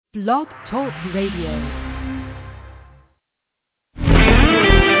Blog Talk Radio.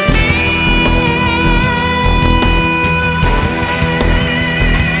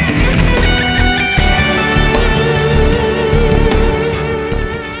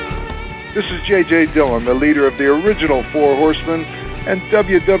 This is J.J. Dillon, the leader of the original Four Horsemen and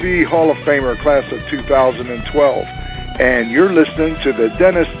WWE Hall of Famer class of 2012. And you're listening to the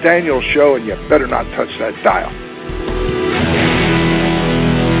Dennis Daniels Show, and you better not touch that dial.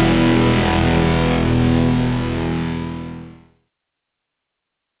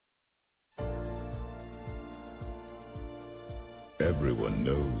 Everyone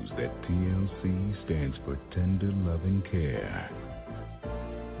knows that TLC stands for Tender Loving Care.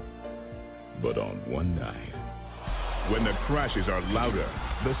 But on one night, when the crashes are louder,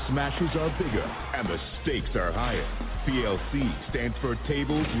 the smashes are bigger, and the stakes are higher, TLC stands for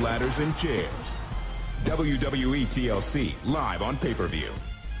Tables, Ladders, and Chairs. WWE TLC, live on pay-per-view.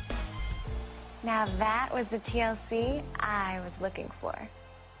 Now that was the TLC I was looking for.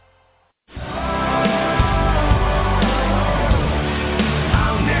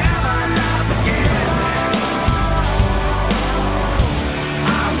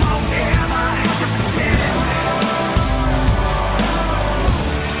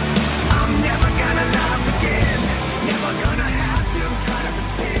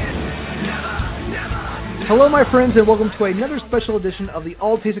 Hello, my friends, and welcome to another special edition of the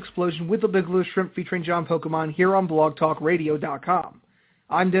All-Taste Explosion with the Big Blue Shrimp featuring John Pokemon here on BlogTalkRadio.com.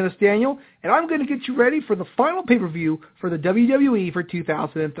 I'm Dennis Daniel, and I'm going to get you ready for the final pay-per-view for the WWE for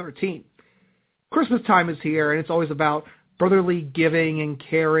 2013. Christmas time is here, and it's always about brotherly giving and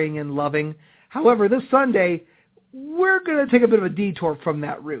caring and loving. However, this Sunday, we're going to take a bit of a detour from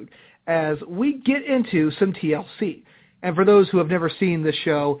that route as we get into some TLC. And for those who have never seen this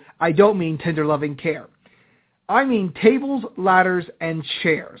show, I don't mean tender loving care. I mean tables, ladders, and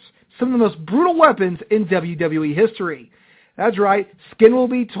chairs. Some of the most brutal weapons in WWE history. That's right, skin will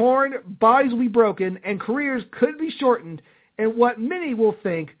be torn, bodies will be broken, and careers could be shortened in what many will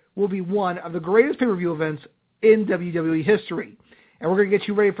think will be one of the greatest pay-per-view events in WWE history. And we're going to get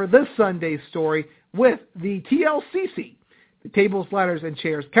you ready for this Sunday's story with the TLCC, the Tables, Ladders, and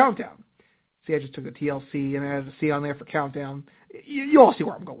Chairs Countdown. See, I just took a TLC and I had a C on there for countdown. You all see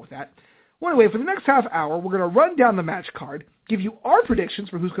where I'm going with that. Well, anyway, for the next half hour, we're going to run down the match card, give you our predictions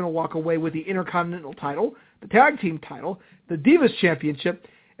for who's going to walk away with the Intercontinental title, the Tag Team title, the Divas Championship,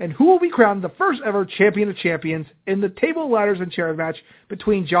 and who will be crowned the first ever Champion of Champions in the Table, Ladders, and Chairs match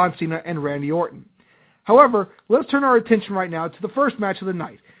between John Cena and Randy Orton. However, let's turn our attention right now to the first match of the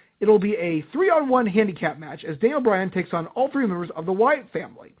night. It'll be a 3-on-1 handicap match as Daniel Bryan takes on all three members of the Wyatt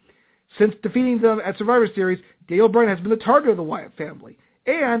family. Since defeating them at Survivor Series, Daniel Bryan has been the target of the Wyatt family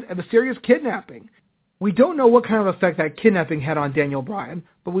and a mysterious kidnapping. We don't know what kind of effect that kidnapping had on Daniel Bryan,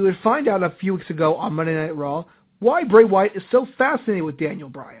 but we would find out a few weeks ago on Monday Night Raw why Bray Wyatt is so fascinated with Daniel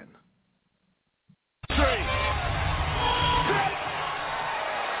Bryan.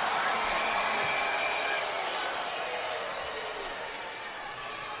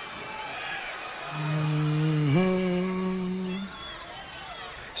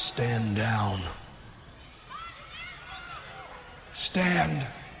 Stand down. Stand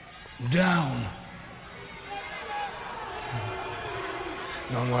down.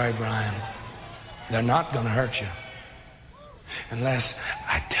 Don't worry, Bryan. They're not going to hurt you. Unless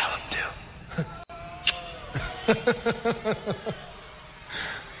I tell them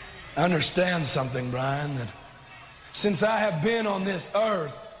to. Understand something, Bryan, that since I have been on this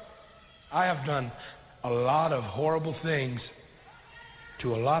earth, I have done a lot of horrible things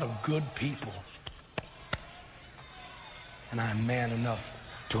to a lot of good people. And I am man enough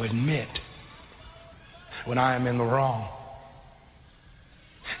to admit when I am in the wrong.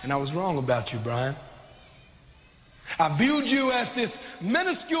 And I was wrong about you, Bryan. I viewed you as this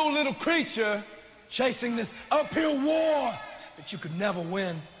minuscule little creature chasing this uphill war that you could never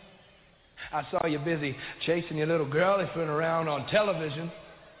win. I saw you busy chasing your little girlie friend around on television,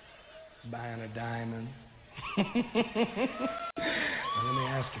 buying her diamonds. Now, let me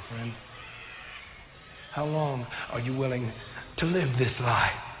ask you, friend, how long are you willing to live this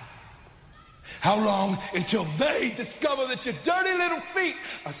life? How long until they discover that your dirty little feet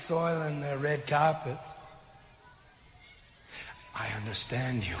are soiling their red carpet? I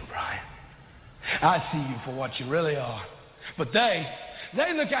understand you, Bryan. I see you for what you really are. But they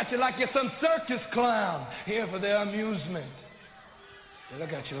look at you like you're some circus clown here for their amusement. They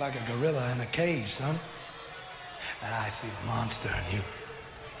look at you like a gorilla in a cage, son. And I see a monster in you.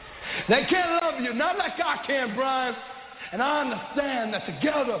 They can't love you, not like I can, Bryan. And I understand that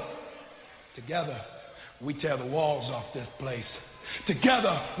together, we tear the walls off this place.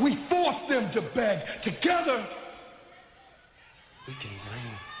 Together, we force them to beg. Together, we can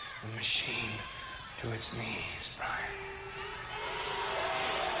bring the machine to its knees, Bryan.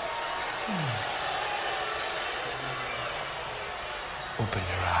 Open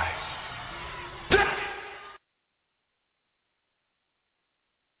your eyes.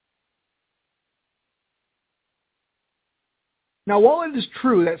 Now, while it is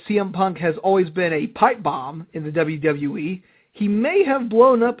true that CM Punk has always been a pipe bomb in the WWE, he may have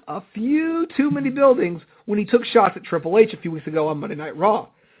blown up a few too many buildings when he took shots at Triple H a few weeks ago on Monday Night Raw.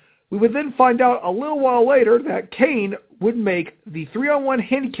 We would then find out a little while later that Kane would make the 3-on-1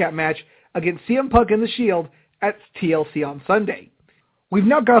 handicap match against CM Punk and The Shield at TLC on Sunday. We've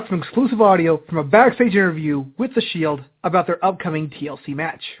now got some exclusive audio from a backstage interview with The Shield about their upcoming TLC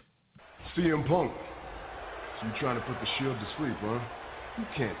match. CM Punk, so you trying to put the Shield to sleep, huh? You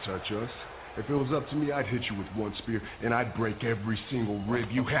can't touch us. If it was up to me, I'd hit you with one spear, and I'd break every single rib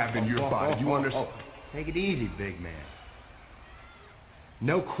you have in your body. You understand? Take it easy, big man.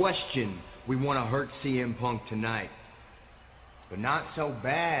 No question we want to hurt CM Punk tonight. But not so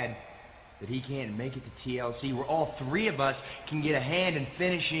bad that he can't make it to TLC, where all three of us can get a hand in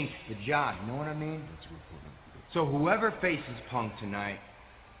finishing the job. You know what I mean? So whoever faces Punk tonight,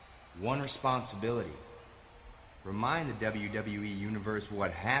 one responsibility. Remind the WWE Universe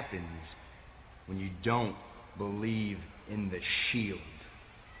what happens when you don't believe in the Shield.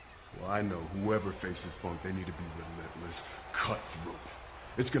 Well, I know whoever faces Punk, they need to be relentless, cutthroat.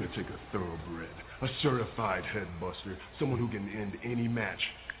 It's going to take a thoroughbred, a certified headbuster, someone who can end any match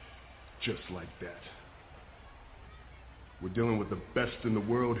just like that. We're dealing with the best in the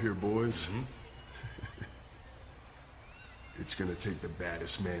world here, boys. Mm-hmm. It's going to take the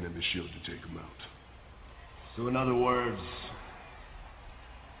baddest man in the Shield to take him out. So in other words,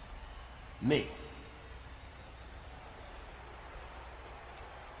 me.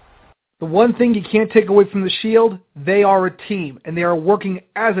 The one thing you can't take away from The Shield, they are a team, and they are working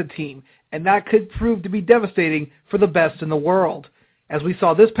as a team, and that could prove to be devastating for the best in the world. As we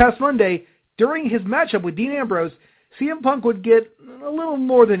saw this past Monday, during his matchup with Dean Ambrose, CM Punk would get a little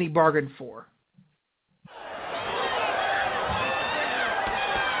more than he bargained for.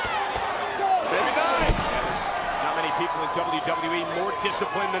 Not many people in WWE more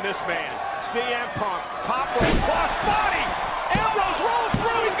disciplined than this man. CM Punk, top rope, cross body. Ambrose rolls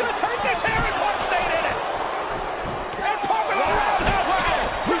through. He's going to take this here, and Punk stayed in it. And Punk with a roundhouse.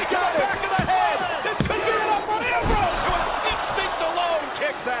 He got back to the head. This could be enough on Ambrose. Instinct alone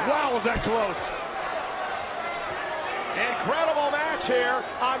kicks out. Wow, was that close. Incredible match here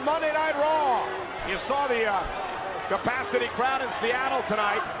on Monday Night Raw. You saw the capacity crowd in Seattle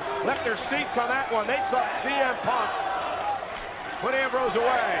tonight. Left their seats on that one. They saw CM Punk put Ambrose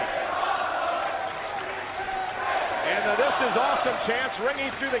away. And this is awesome chants ringing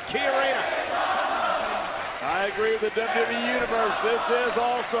through the Key Arena. I agree with the WWE Universe. This is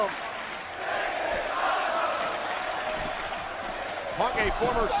awesome. Punk, a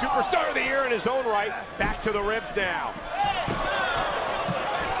former superstar of the year in his own right, back to the ribs now.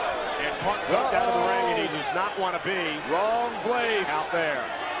 And Punk goes out of the ring, and he does not want to be wrong blade out there.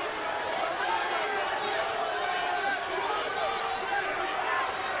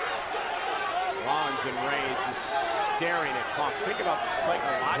 Rollins and Reigns is staring at Punk. Think about the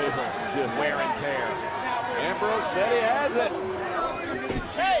psychological wear and tear. Ambrose said he has it.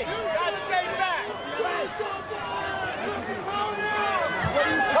 Hey, guys, stay back. What are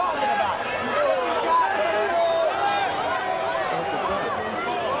you talking about?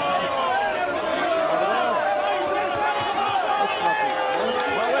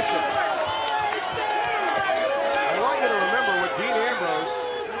 Well, listen. I want you to remember what Dean Ambrose.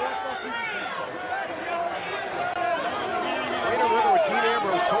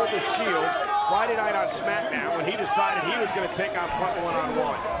 Told the Shield Friday night on SmackDown when he decided he was going to take on Punk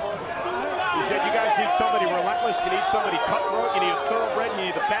one-on-one. He said, you guys need somebody relentless, you need somebody cutthroat, you need a thoroughbred, you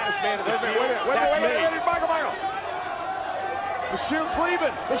need the baddest man in the Shield. That's me. Michael. The Shield's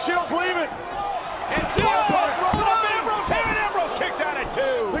leaving. The Shield's leaving. And CM Punk rolling up Ambrose. And Ambrose kicked out at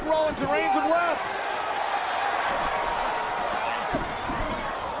two. Big Rollins and Reigns have left.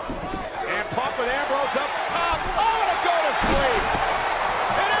 And Punk with Ambrose up top. Oh, and a go to sleep.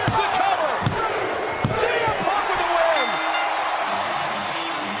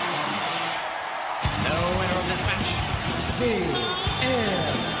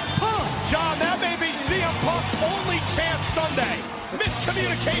 John, that may be CM Punk's only chance Sunday.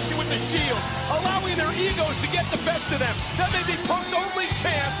 Miscommunication with the Shield, allowing their egos to get the best of them. That may be Punk's only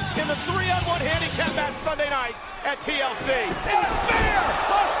chance in the 3-on-1 handicap match Sunday night at TLC. And a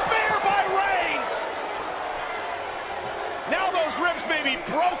spear by Reigns. Now Hell, those ribs may be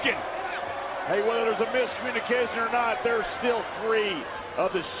broken. Hey, whether there's a miscommunication or not, they're still free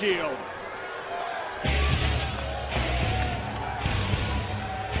of the Shield.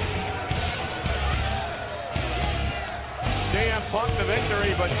 CM Punk the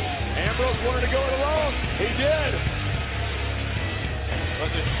victory, but Ambrose wanted to go it alone. He did. But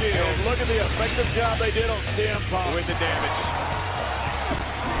the Shield, and look at the effective job they did on CM Punk with the damage.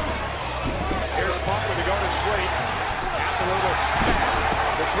 Here's Punk with the golden straight. After a little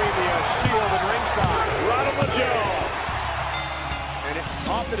spat between the Shield and ringside. Right on the jaw. And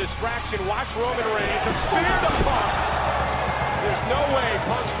off the distraction, watch Roman Reigns. A spear to Punk. There's no way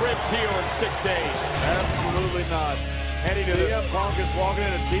Punk's ribs heal in 6 days. Absolutely not. Heading to CM Punk is walking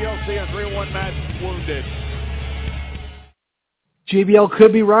into TLC on 3-1 match wounded. JBL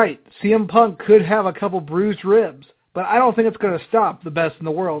could be right. CM Punk could have a couple bruised ribs, but I don't think it's going to stop the best in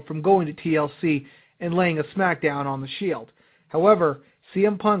the world from going to TLC and laying a smackdown on the Shield. However,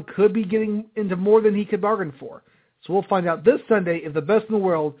 CM Punk could be getting into more than he could bargain for. So we'll find out this Sunday if the best in the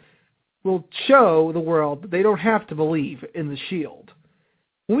world will show the world that they don't have to believe in the Shield.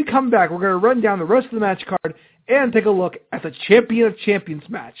 When we come back, we're going to run down the rest of the match card and take a look at the Champion of Champions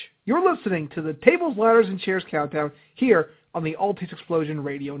match. You're listening to the Tables, Ladders, and Chairs Countdown here on the All Taste Explosion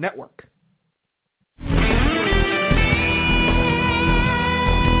Radio Network.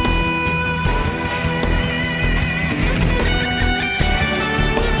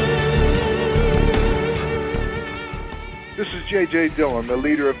 This is J.J. Dillon, the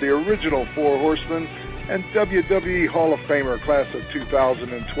leader of the original Four Horsemen and WWE Hall of Famer class of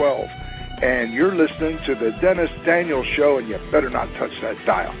 2012. And you're listening to the Dennis Daniels Show, and you better not touch that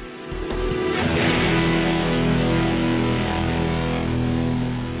dial.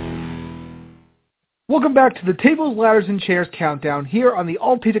 Welcome back to the Tables, Ladders, and Chairs Countdown here on the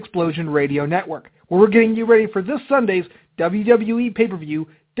All Taste Explosion Radio Network, where we're getting you ready for this Sunday's WWE pay-per-view,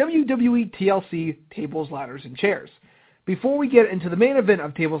 WWE TLC Tables, Ladders, and Chairs. Before we get into the main event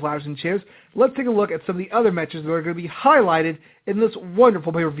of Tables, Ladders, and Chairs, let's take a look at some of the other matches that are going to be highlighted in this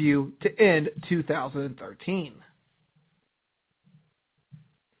wonderful pay-per-view to end 2013.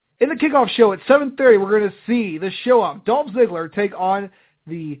 In the kickoff show at 7:30, we're going to see the show-off Dolph Ziggler take on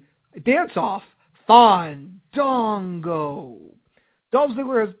the dance-off Fandango. Dolph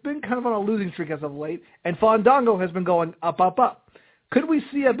Ziggler has been kind of on a losing streak as of late, and Fandango has been going up, up, up. Could we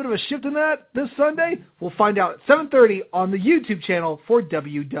see a bit of a shift in that this Sunday? We'll find out at 7:30 on the YouTube channel for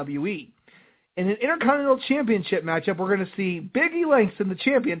WWE. In an Intercontinental Championship matchup, we're going to see Big E Langston, the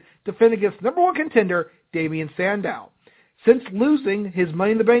champion, defend against number one contender, Damien Sandow. Since losing his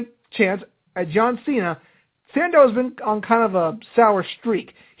Money in the Bank chance at John Cena, Sandow has been on kind of a sour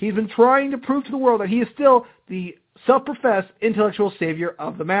streak. He's been trying to prove to the world that he is still the self-professed intellectual savior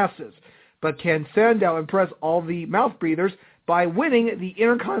of the masses. But can Sandow impress all the mouth breathers by winning the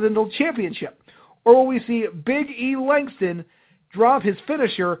Intercontinental Championship? Or will we see Big E Langston drop his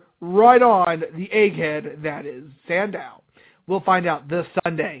finisher right on the egghead that is Sandow? We'll find out this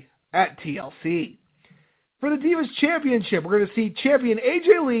Sunday at TLC. For the Divas Championship, we're going to see champion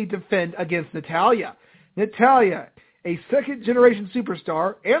AJ Lee defend against Natalya. Natalya, a second-generation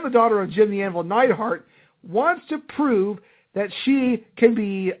superstar and the daughter of Jim the Anvil Neidhart, wants to prove that she can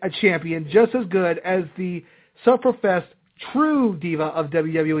be a champion just as good as the self-professed true diva of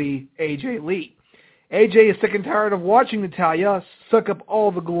WWE, AJ Lee. AJ is sick and tired of watching Natalya suck up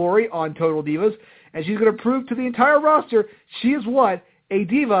all the glory on Total Divas, and she's going to prove to the entire roster she is what a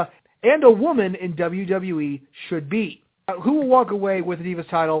diva and a woman in WWE should be. Who will walk away with the Divas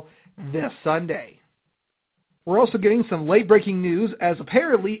title this Sunday? We're also getting some late-breaking news as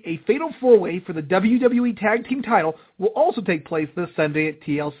apparently a fatal four-way for the WWE Tag Team title will also take place this Sunday at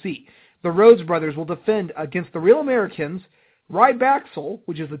TLC. The Rhodes Brothers will defend against the Real Americans, Ryback,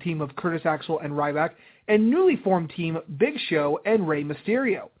 which is the team of Curtis Axel and Ryback, and newly formed team Big Show and Rey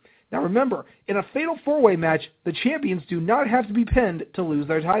Mysterio. Now remember, in a fatal four-way match, the champions do not have to be pinned to lose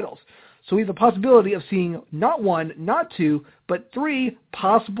their titles. So we have the possibility of seeing not one, not two, but three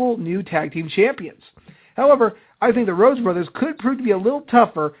possible new tag team champions. However, I think the Rhodes Brothers could prove to be a little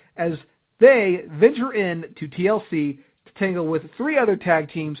tougher as they venture in to TLC to tangle with three other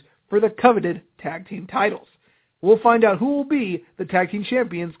tag teams for the coveted tag team titles. We'll find out who will be the tag team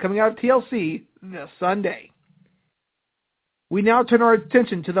champions coming out of TLC this Sunday. We now turn our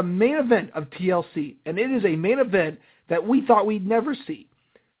attention to the main event of TLC, and it is a main event that we thought we'd never see.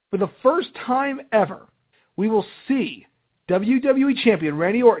 For the first time ever, we will see WWE Champion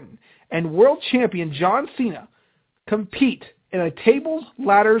Randy Orton and World Champion John Cena compete in a tables,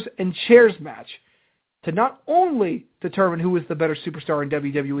 ladders, and chairs match to not only determine who is the better superstar in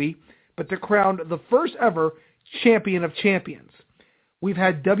WWE, but to crown the first ever champion of champions. We've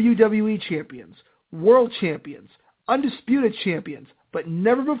had WWE champions, world champions, undisputed champions, but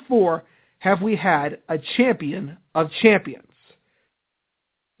never before have we had a champion of champions.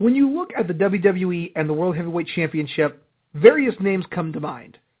 When you look at the WWE and the World Heavyweight Championship, various names come to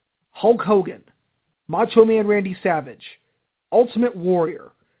mind. Hulk Hogan, Macho Man Randy Savage, Ultimate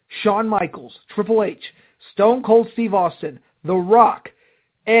Warrior, Shawn Michaels, Triple H, Stone Cold Steve Austin, The Rock,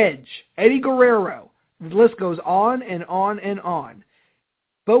 Edge, Eddie Guerrero. The list goes on and on and on.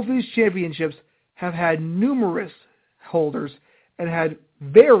 Both of these championships have had numerous holders and had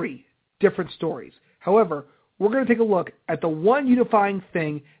very different stories. However, we're going to take a look at the one unifying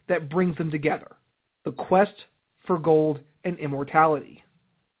thing that brings them together, the quest for gold and immortality.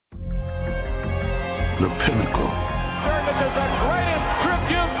 The pinnacle. This is the greatest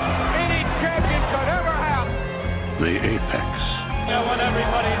tribute any champion could ever have. The apex. I want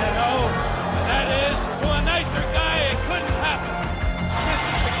everybody to know that is, to a nicer guy, it couldn't happen. This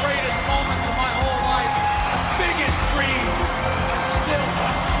is the greatest moment of my whole life. Biggest dream still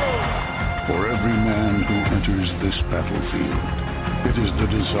comes true. For every man who enters this battlefield, it is the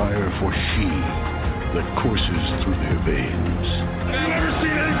desire for she that courses through their veins. I've never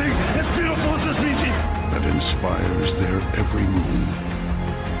seen anything as beautiful as this, BG. That inspires their every move.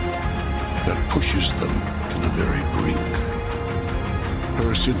 That pushes them to the very brink.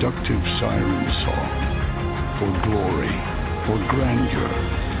 Her seductive siren song. For glory, for grandeur,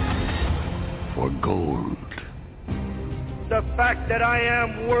 for gold. The fact that I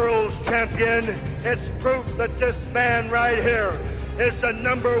am world champion, it's proof that this man right here is the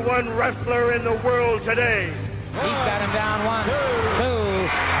 #1 wrestler in the world today. He's got him down 1, 2,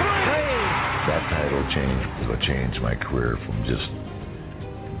 3. That title change was what changed my career from just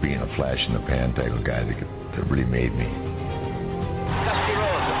being a flash in the pan type of guy that really made me. Dusty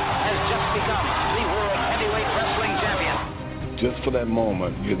Rhodes has just become the World Heavyweight Wrestling Champion. Just for that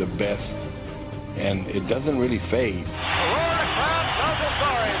moment, you're the best, and it doesn't really fade. The World Crowd tells the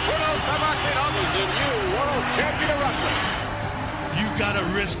story. Bruno Sammartino is the new World Champion of Wrestling. You gotta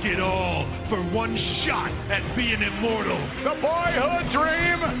risk it all for one shot at being immortal. The boyhood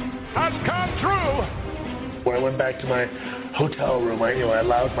dream has come true. When I went back to my hotel room, I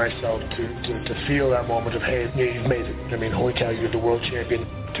allowed myself to feel that moment of, hey, you've made it. I mean, holy cow, you're the world champion.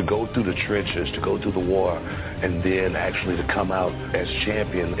 To go through the trenches, to go through the war, and then actually to come out as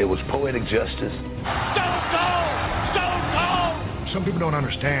champion, it was poetic justice. Stone Cold! Stone Cold! Some people don't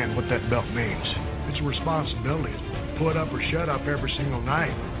understand what that belt means. It's a responsibility. Put up or shut up every single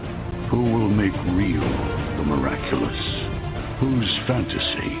night. Who will make real the miraculous? Whose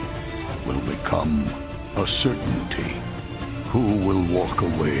fantasy will become a certainty? Who will walk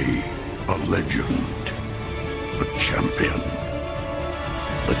away a legend? A champion.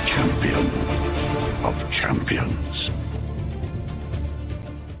 The champion of champions.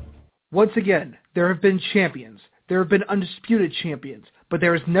 Once again, there have been champions. There have been undisputed champions. But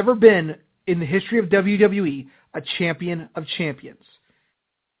there has never been, in the history of WWE, a champion of champions.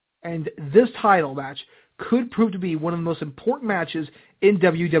 And this title match could prove to be one of the most important matches in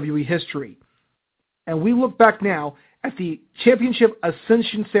WWE history. And we look back now at the Championship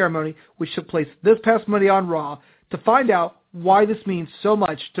Ascension ceremony, which took place this past Monday on Raw, to find out why this means so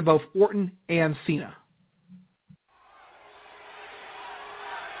much to both Orton and Cena.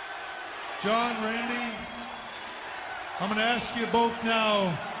 John, Randy, I'm going to ask you both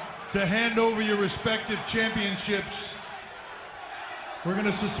now to hand over your respective championships. We're going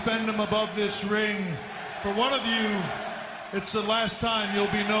to suspend them above this ring. For one of you, it's the last time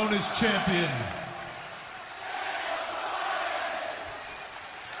you'll be known as champion.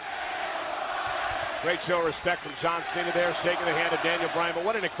 Great show of respect from John Cena there, shaking the hand of Daniel Bryan. But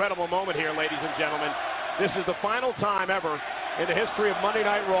what an incredible moment here, ladies and gentlemen. This is the final time ever in the history of Monday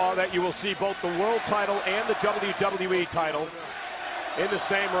Night Raw that you will see both the world title and the WWE title in the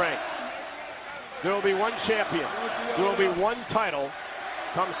same ring. There will be one champion. There will be one title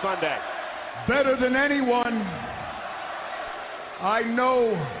come Sunday. Better than anyone, I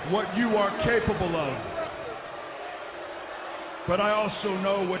know what you are capable of. But I also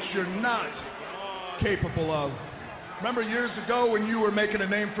know what you're not capable of. Remember years ago when you were making a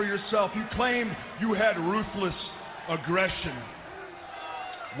name for yourself, you claimed you had ruthless aggression.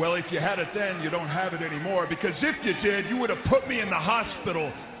 Well, if you had it then, you don't have it anymore, because if you did, you would have put me in the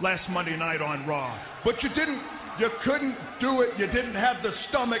hospital last Monday night on Raw. But you didn't. You couldn't do it. You didn't have the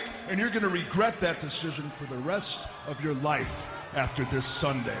stomach, and you're going to regret that decision for the rest of your life after this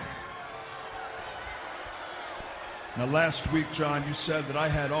Sunday. Now, last week, John, you said that I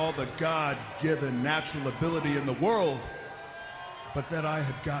had all the God-given natural ability in the world, but that I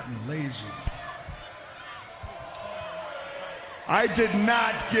had gotten lazy. I did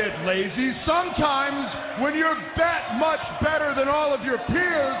not get lazy. Sometimes when you're that much better than all of your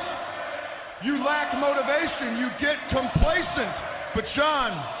peers, you lack motivation, you get complacent. But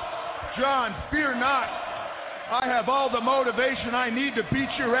John, fear not. I have all the motivation I need to beat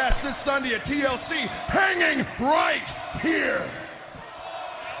your ass this Sunday at TLC, hanging right here.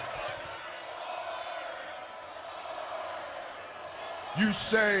 You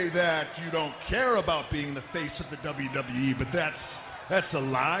say that you don't care about being the face of the WWE, but that's a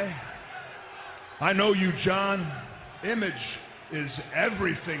lie. I know you, John. Image is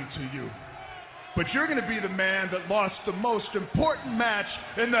everything to you. But you're going to be the man that lost the most important match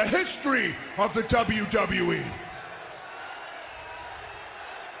in the history of the WWE.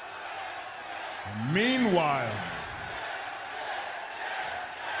 Meanwhile,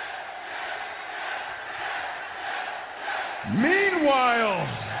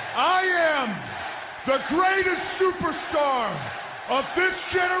 I am the greatest superstar of this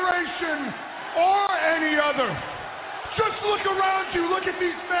generation or any other. Just look around you. Look at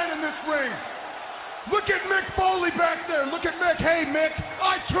these men in this ring. Look at Mick Foley back there. Look at Mick. Hey, Mick,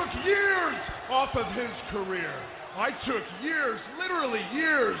 I took years off of his career. I took years, literally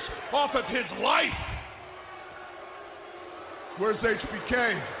years, off of his life. Where's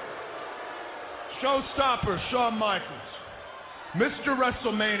HBK? Showstopper, Shawn Michaels. Mr.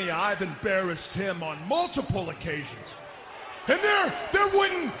 WrestleMania, I've embarrassed him on multiple occasions. And there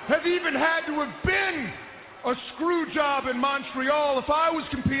wouldn't have even had to have been a screw job in Montreal if I was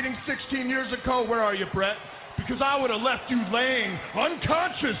competing 16 years ago. Where are you, Brett? Because I would have left you laying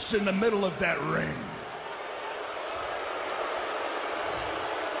unconscious in the middle of that ring.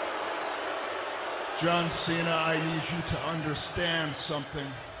 John Cena, I need you to understand something.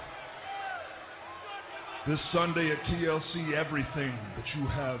 This Sunday at TLC, everything that you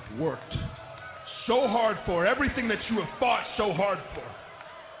have worked so hard for, everything that you have fought so hard for,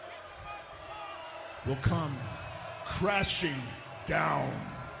 will come crashing down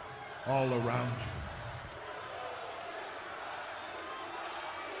all around you.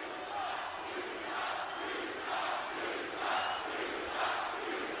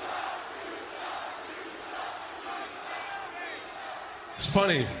 It's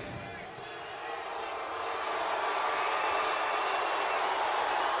funny.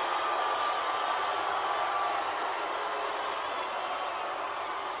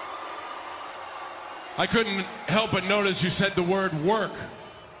 I couldn't help but notice you said the word work.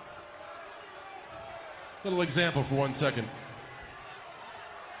 Little example for 1 second.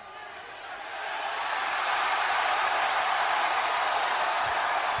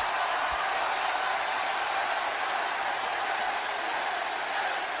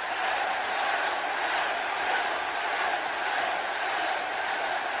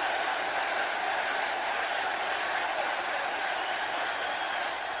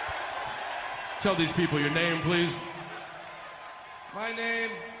 Tell these people your name, please. My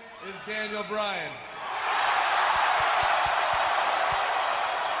name is Daniel Bryan.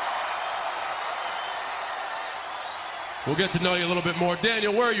 We'll get to know you a little bit more.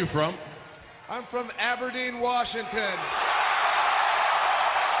 Daniel, where are you from? I'm from Aberdeen, Washington.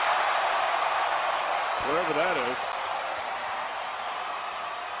 Wherever that is.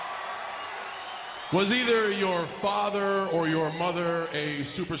 Was either your father or your mother a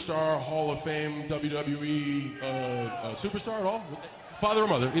superstar, Hall of Fame, WWE superstar at all? Father or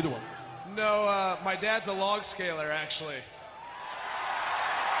mother, either one. No, my dad's a log scaler, actually.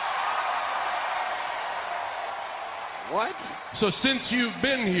 What? So since you've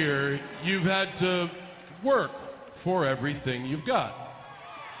been here, you've had to work for everything you've got.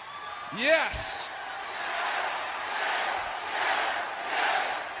 Yes.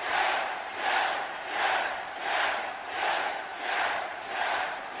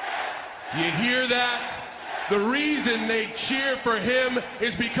 You hear that? The reason they cheer for him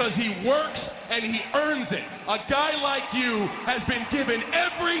is because he works and he earns it. A guy like you has been given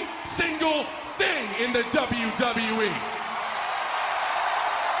every single thing in the WWE.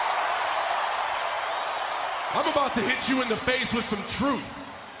 I'm about to hit you in the face with some truth.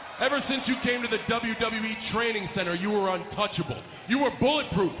 Ever since you came to the WWE Training Center, you were untouchable. You were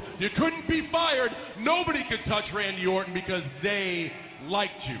bulletproof. You couldn't be fired. Nobody could touch Randy Orton because they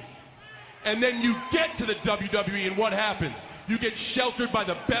liked you. And then you get to the WWE, and what happens? You get sheltered by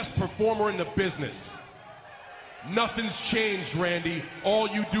the best performer in the business. Nothing's changed, Randy. All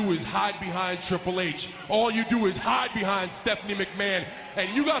you do is hide behind Triple H. All you do is hide behind Stephanie McMahon.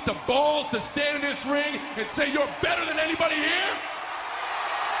 And you got the balls to stand in this ring and say you're better than anybody here?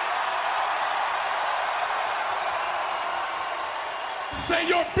 Say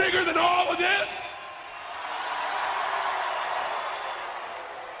you're bigger than all of this?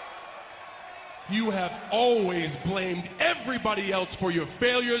 You have always blamed everybody else for your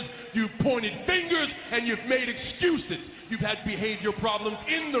failures. You've pointed fingers and you've made excuses. You've had behavior problems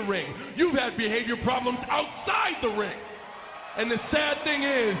in the ring. You've had behavior problems outside the ring. And the sad thing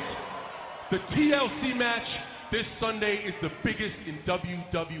is, the TLC match this Sunday is the biggest in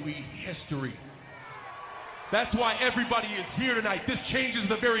WWE history. That's why everybody is here tonight. This changes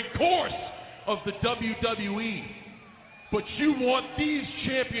the very course of the WWE. But you want these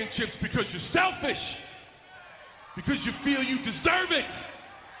championships because you're selfish, because you feel you deserve it.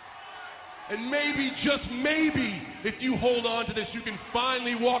 And maybe, just maybe, if you hold on to this, you can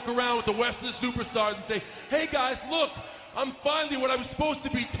finally walk around with the Western Superstars and say, hey guys, look, I'm finally what I was supposed to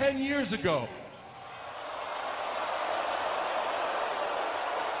be 10 years ago.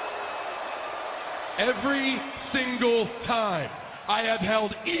 Every single time I have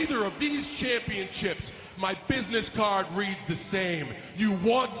held either of these championships, my business card reads the same. You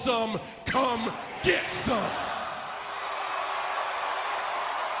want some? Come get some.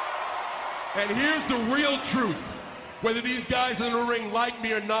 And here's the real truth. Whether these guys in the ring like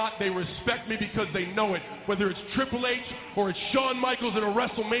me or not, they respect me because they know it. Whether it's Triple H or it's Shawn Michaels in a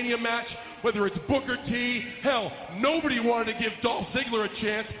WrestleMania match, whether it's Booker T, hell, nobody wanted to give Dolph Ziggler a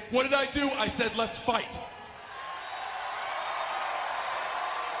chance. What did I do? I said, let's fight.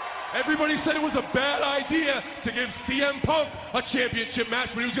 Everybody said it was a bad idea to give CM Punk a championship match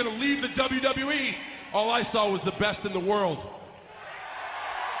when he was going to leave the WWE. All I saw was the best in the world.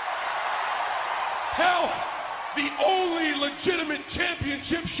 Hell, the only legitimate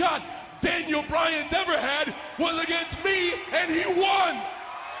championship shot Daniel Bryan's ever had was against me, and he won.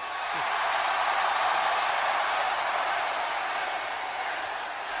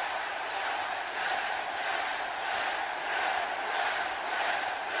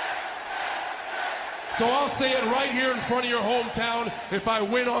 So I'll say it right here in front of your hometown. If I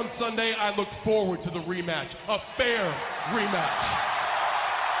win on Sunday, I look forward to the rematch. A fair rematch.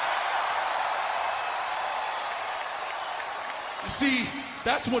 You see,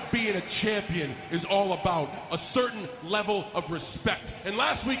 that's what being a champion is all about. A certain level of respect. And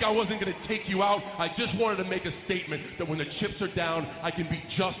last week I wasn't going to take you out. I just wanted to make a statement that when the chips are down, I can be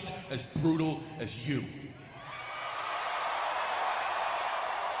just as brutal as you.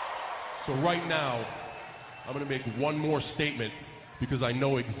 So right now, I'm going to make one more statement because I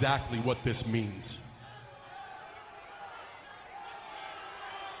know exactly what this means.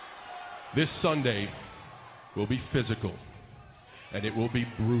 This Sunday will be physical, and it will be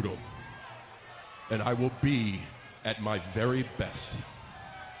brutal, and I will be at my very best.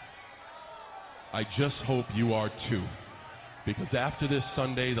 I just hope you are too, because after this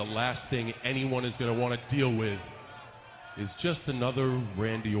Sunday, the last thing anyone is going to want to deal with is just another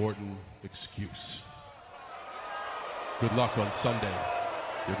Randy Orton excuse. Good luck on Sunday.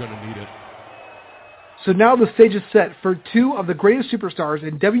 You're going to need it. So now the stage is set for two of the greatest superstars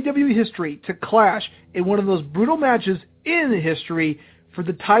in WWE history to clash in one of those brutal matches in history for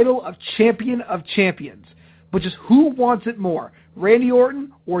the title of Champion of Champions. But just who wants it more, Randy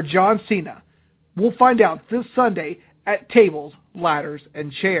Orton or John Cena? We'll find out this Sunday at Tables, Ladders,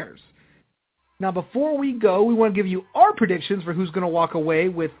 and Chairs. Now, before we go, we want to give you our predictions for who's going to walk away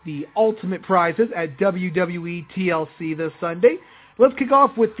with the ultimate prizes at WWE TLC this Sunday. Let's kick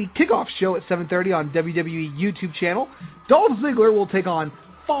off with the kickoff show at 7:30 on WWE YouTube channel. Dolph Ziggler will take on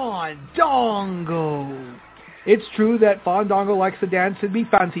Fandango. It's true that Fandango likes to dance and be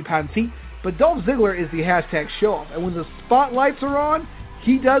fancy-pantsy, but Dolph Ziggler is the hashtag show-off, and when the spotlights are on,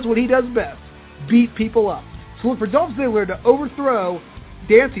 he does what he does best, beat people up. So look for Dolph Ziggler to overthrow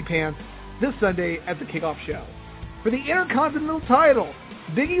Dancy Pants this Sunday at the kickoff show. For the Intercontinental title,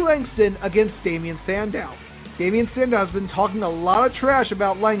 Biggie Langston against Damien Sandow. Damien Sandow has been talking a lot of trash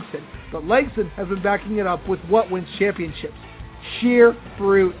about Langston, but Langston has been backing it up with what wins championships. Sheer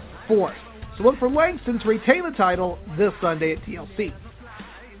brute force. So look for Langston to retain the title this Sunday at TLC.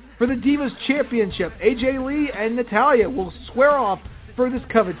 For the Divas Championship, AJ Lee and Natalya will square off for this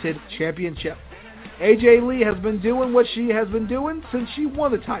coveted championship. AJ Lee has been doing what she has been doing since she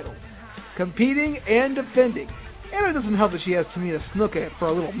won the title, competing and defending. And it doesn't help that she has Tamina Snuka for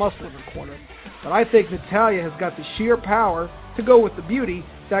a little muscle in her corner. But I think Natalya has got the sheer power to go with the beauty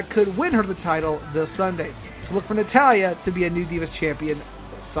that could win her the title this Sunday. So look for Natalya to be a new Divas champion this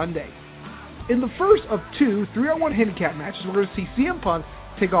Sunday. In the first of two 3-on-1 handicap matches, we're going to see CM Punk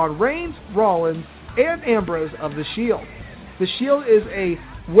take on Reigns, Rollins, and Ambrose of The Shield. The Shield is a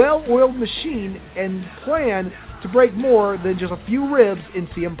well-oiled machine and plan to break more than just a few ribs in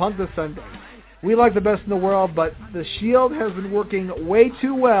CM Punk this Sunday. We like the best in the world, but the Shield has been working way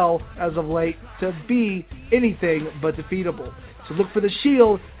too well as of late to be anything but defeatable. So look for the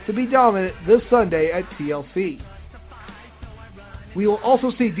Shield to be dominant this Sunday at TLC. We will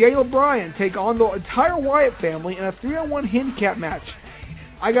also see Daniel Bryan take on the entire Wyatt family in a 3-on-1 handicap match.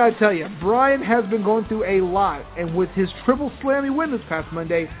 I gotta tell you, Bryan has been going through a lot, and with his triple slammy win this past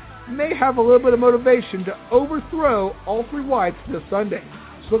Monday, may have a little bit of motivation to overthrow all three Wyatts this Sunday.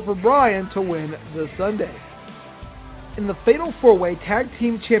 So look for Bryan to win this Sunday. In the Fatal 4-Way Tag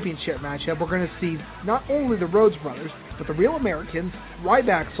Team Championship matchup, we're going to see not only the Rhodes Brothers, but the Real Americans,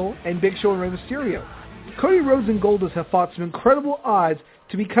 Ryback and Big Show and Rey Mysterio. Cody Rhodes and Goldust have fought some incredible odds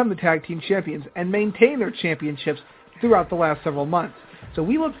to become the Tag Team Champions and maintain their championships throughout the last several months. So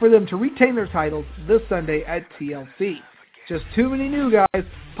we look for them to retain their titles this Sunday at TLC. Just too many new guys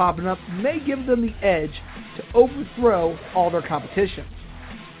popping up may give them the edge to overthrow all their competition.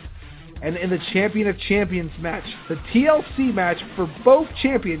 And in the Champion of Champions match, the TLC match for both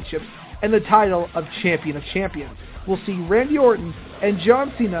championships and the title of Champion of Champions, we'll see Randy Orton and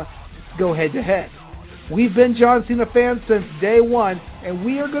John Cena go head-to-head. We've been John Cena fans since day one, and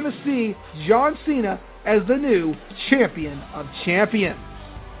we are going to see John Cena as the new Champion of Champions.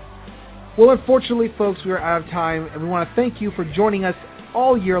 Well, unfortunately, folks, we are out of time, and we want to thank you for joining us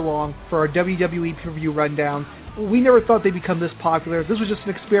all year long for our WWE PPV rundown. We never thought they'd become this popular. This was just an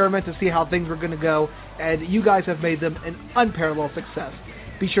experiment to see how things were going to go, and you guys have made them an unparalleled success.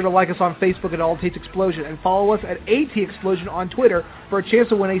 Be sure to like us on Facebook at All Takes Explosion and follow us at AT Explosion on Twitter for a chance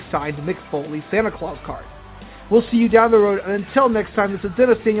to win a signed Mick Foley Santa Claus card. We'll see you down the road, and until next time, this is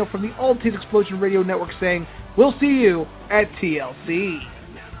Dennis Daniel from the All Takes Explosion Radio Network saying, we'll see you at TLC.